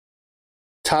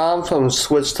Tom from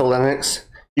Switch to Linux,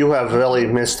 you have really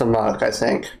missed the mark, I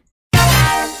think.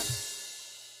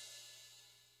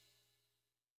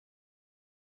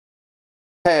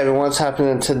 Hey everyone, what's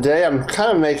happening today? I'm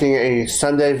kind of making a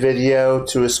Sunday video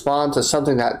to respond to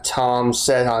something that Tom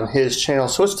said on his channel,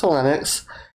 Switch to Linux.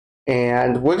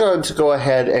 And we're going to go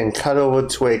ahead and cut over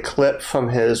to a clip from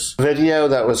his video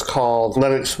that was called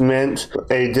Linux Mint,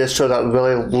 a distro that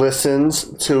really listens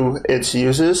to its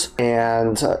users.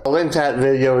 And I'll link that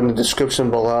video in the description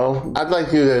below. I'd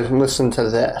like you to listen to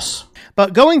this.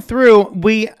 But going through,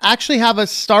 we actually have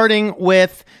us starting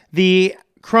with the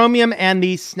Chromium and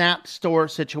the Snap Store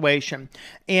situation.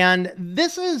 And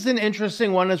this is an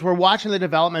interesting one as we're watching the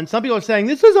development. Some people are saying,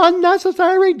 this is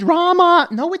unnecessary drama.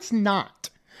 No, it's not.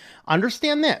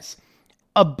 Understand this.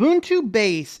 Ubuntu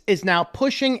Base is now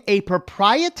pushing a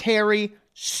proprietary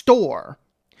store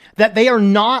that they are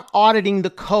not auditing the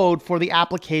code for the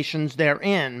applications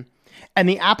therein. And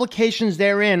the applications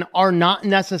therein are not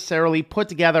necessarily put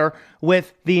together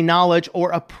with the knowledge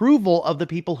or approval of the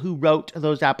people who wrote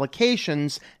those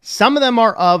applications. Some of them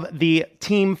are of the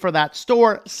team for that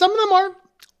store. Some of them are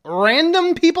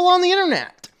random people on the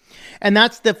internet. And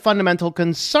that's the fundamental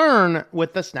concern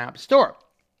with the Snap Store.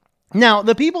 Now,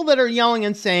 the people that are yelling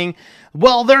and saying,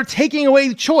 well, they're taking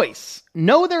away choice.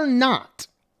 No, they're not.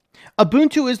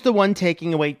 Ubuntu is the one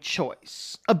taking away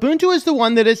choice. Ubuntu is the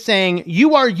one that is saying,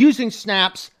 you are using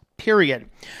snaps, period.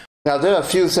 Now, there are a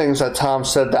few things that Tom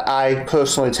said that I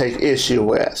personally take issue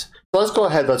with. So let's go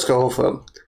ahead, let's go over them.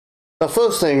 The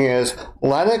first thing is,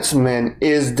 Linux Mint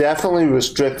is definitely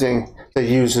restricting the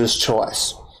user's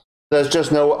choice. There's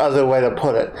just no other way to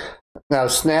put it. Now,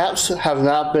 snaps have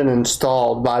not been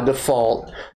installed by default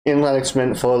in Linux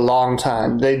Mint for a long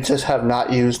time. They just have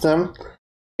not used them.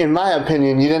 In my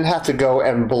opinion, you didn't have to go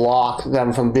and block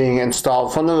them from being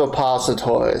installed from the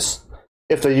repositories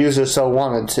if the user so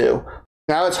wanted to.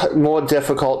 Now it's more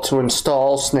difficult to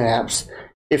install snaps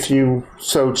if you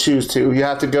so choose to. You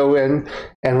have to go in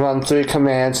and run 3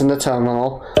 commands in the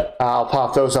terminal. I'll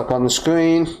pop those up on the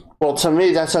screen. Well, to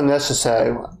me, that's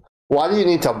unnecessary. Why do you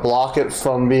need to block it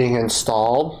from being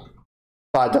installed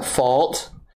by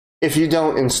default if you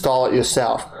don't install it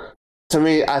yourself? To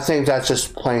me, I think that's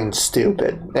just plain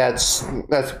stupid. That's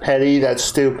petty, that's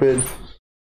stupid.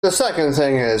 The second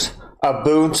thing is,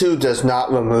 Ubuntu does not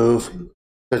remove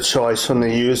the choice from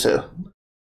the user.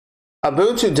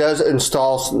 Ubuntu does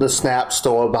install the Snap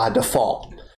Store by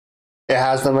default. It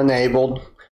has them enabled,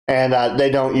 and they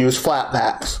don't use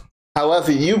Flatpaks.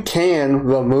 However, you can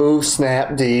remove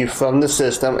Snapd from the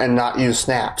system and not use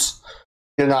snaps.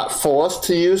 You're not forced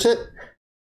to use it.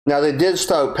 Now, they did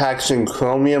start packaging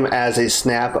Chromium as a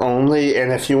snap only,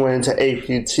 and if you went into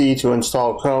apt to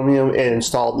install Chromium, it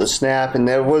installed the snap, and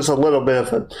there was a little bit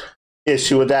of an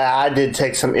issue with that. I did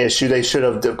take some issue. They should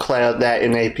have declared that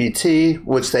in apt,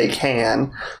 which they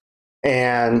can,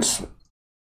 and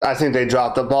I think they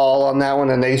dropped the ball on that one,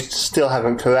 and they still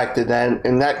haven't corrected that,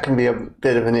 and that can be a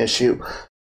bit of an issue.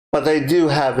 But they do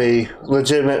have a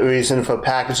legitimate reason for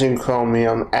packaging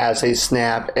Chromium as a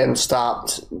snap and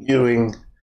stopped using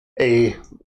a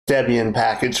Debian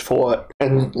package for it.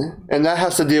 And that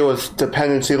has to deal with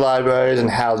dependency libraries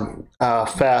and how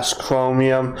fast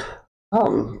Chromium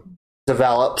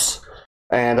develops.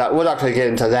 And we're not going to get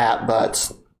into that,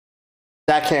 but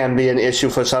that can be an issue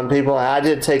for some people, and I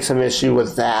did take some issue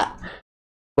with that.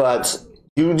 But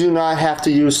you do not have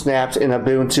to use snaps in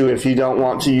Ubuntu. If you don't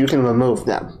want to, you can remove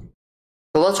them.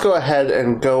 So let's go ahead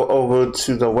and go over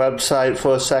to the website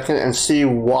for a second and see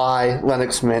why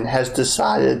Linux Mint has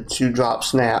decided to drop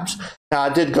snaps. Now, I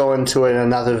did go into it in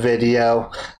another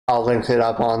video. I'll link it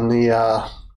up on the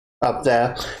up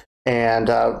there, and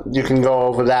you can go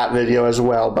over that video as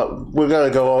well. But we're going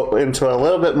to go into a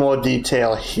little bit more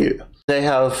detail here. They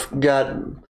have got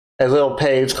a little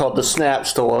page called the Snap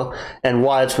Store and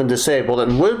why it's been disabled.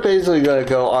 And we're basically going to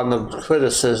go on the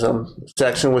criticism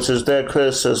section, which is their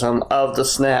criticism of the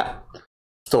Snap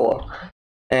Store.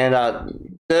 And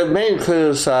their main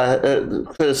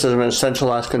criticism is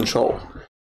centralized control.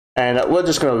 And we're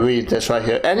just going to read this right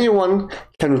here. Anyone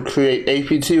can create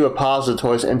apt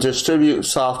repositories and distribute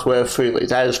software freely.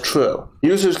 That is true.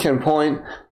 Users can point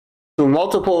to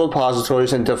multiple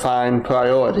repositories and define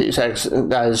priorities.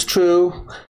 That is true.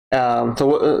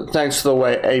 Thanks to the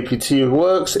way apt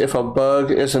works, if a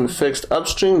bug isn't fixed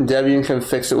upstream, Debian can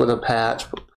fix it with a patch.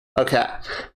 Okay.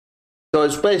 So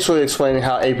it's basically explaining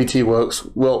how apt works.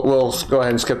 We'll go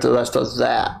ahead and skip the rest of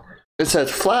that. It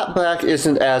says Flatpak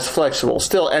isn't as flexible.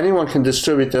 Still, anyone can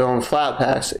distribute their own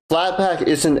Flatpaks. Flatpak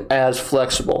isn't as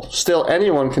flexible. Still,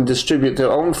 anyone can distribute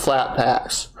their own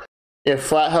Flatpaks. If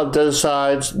FlatHub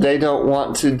decides they don't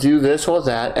want to do this or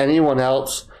that, anyone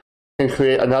else can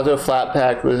create another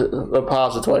Flatpak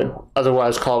repository,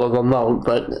 otherwise called a remote,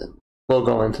 but we'll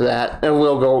go into that,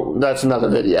 and that's another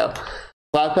video.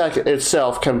 Flatpak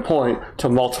itself can point to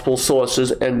multiple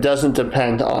sources and doesn't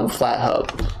depend on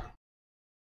FlatHub.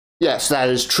 Yes, that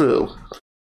is true.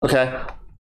 Okay,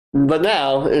 but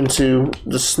now into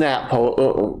the Snap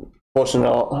portion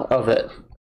of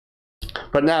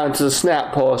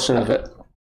it.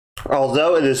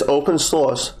 Although it is open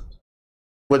source,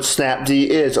 which Snapd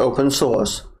is open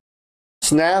source,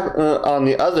 Snap, on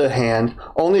the other hand,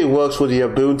 only works with the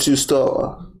Ubuntu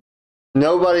store.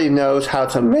 Nobody knows how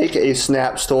to make a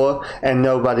Snap store, and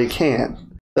nobody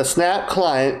can. The Snap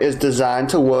client is designed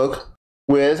to work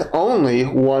with only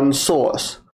one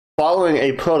source, following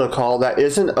a protocol that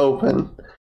isn't open,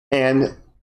 and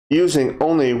using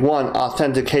only one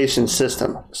authentication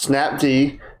system.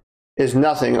 Snapd is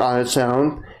nothing on its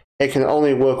own. It can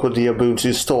only work with the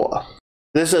Ubuntu store.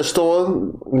 This is a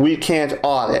store we can't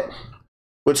audit,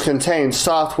 which contains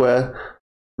software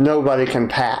nobody can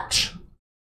patch.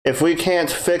 If we can't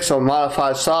fix or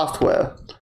modify software,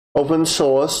 open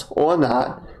source or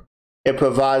not, it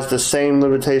provides the same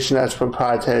limitation as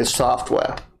proprietary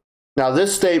software. Now,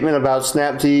 this statement about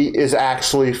Snapd is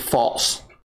actually false.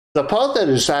 The part that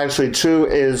is actually true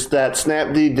is that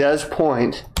Snapd does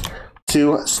point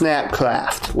to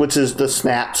Snapcraft, which is the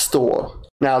Snap store.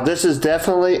 Now, this is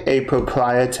definitely a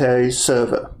proprietary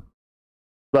server.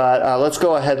 But let's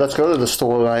go to the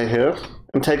store right here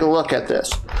and take a look at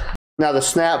this. Now, the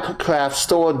Snapcraft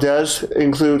store does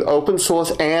include open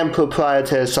source and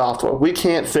proprietary software. We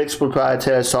can't fix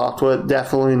proprietary software,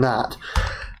 definitely not.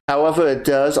 However, it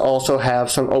does also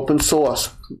have some open source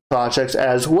projects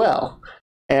as well.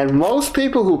 And most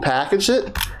people who package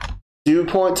it do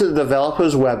point to the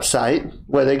developer's website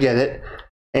where they get it,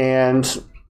 and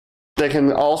they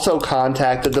can also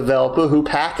contact the developer who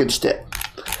packaged it.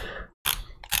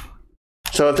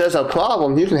 So if there's a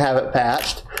problem, you can have it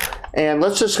patched. And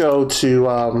let's just go to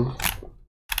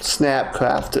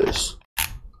Snapcrafters.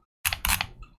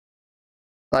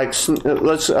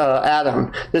 Let's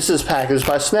Adam. This is packaged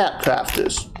by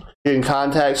Snapcrafters. You can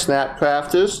contact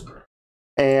Snapcrafters,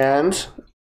 and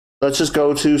let's just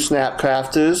go to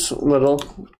Snapcrafters' little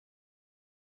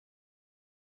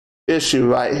issue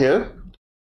right here.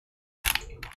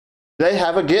 They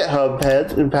have a GitHub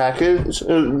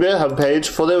page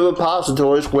for their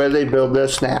repositories where they build their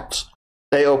snaps.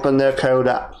 They open their code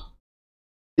up.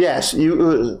 Yes,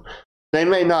 they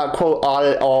may not, quote,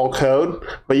 audit all code,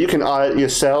 but you can audit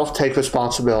yourself, take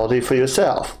responsibility for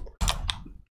yourself.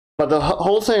 But the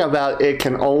whole thing about it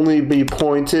can only be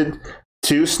pointed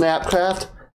to Snapcraft,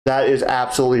 that is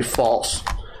absolutely false.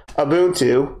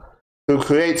 Ubuntu, who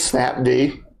creates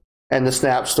Snapd and the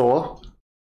Snap Store,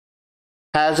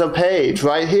 has a page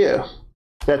right here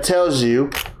that tells you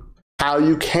how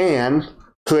you can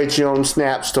create your own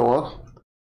Snap Store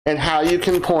and how you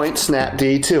can point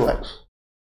Snapd to it.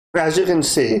 As you can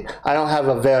see, I don't have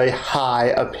a very high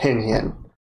opinion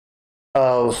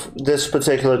of this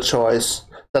particular choice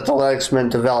that the Linux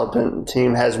Mint development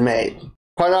team has made.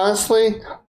 Quite honestly,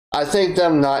 I think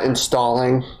them not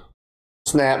installing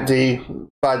Snapd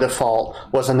by default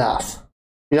was enough.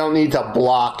 You don't need to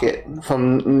block it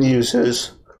from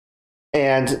users.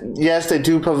 And yes, they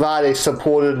do provide a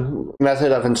supported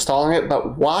method of installing it,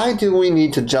 but why do we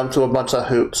need to jump through a bunch of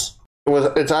hoops?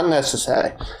 It's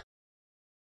unnecessary.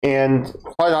 And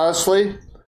quite honestly,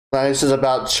 Linux is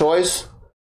about choice.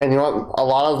 And you know what? A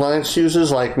lot of Linux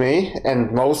users like me,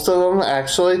 and most of them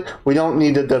actually, we don't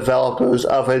need the developers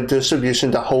of a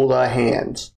distribution to hold our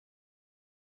hands.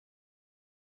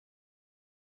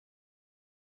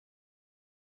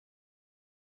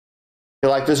 If you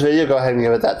like this video, go ahead and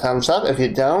give it that thumbs up. If you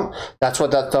don't, that's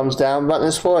what that thumbs down button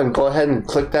is for, and go ahead and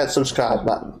click that subscribe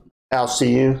button. I'll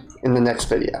see you in the next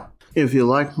video. If you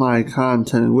like my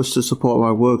content and wish to support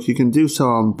my work, you can do so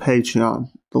on Patreon.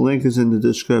 The link is in the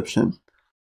description.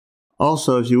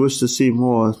 Also, if you wish to see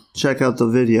more, check out the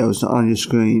videos on your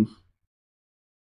screen.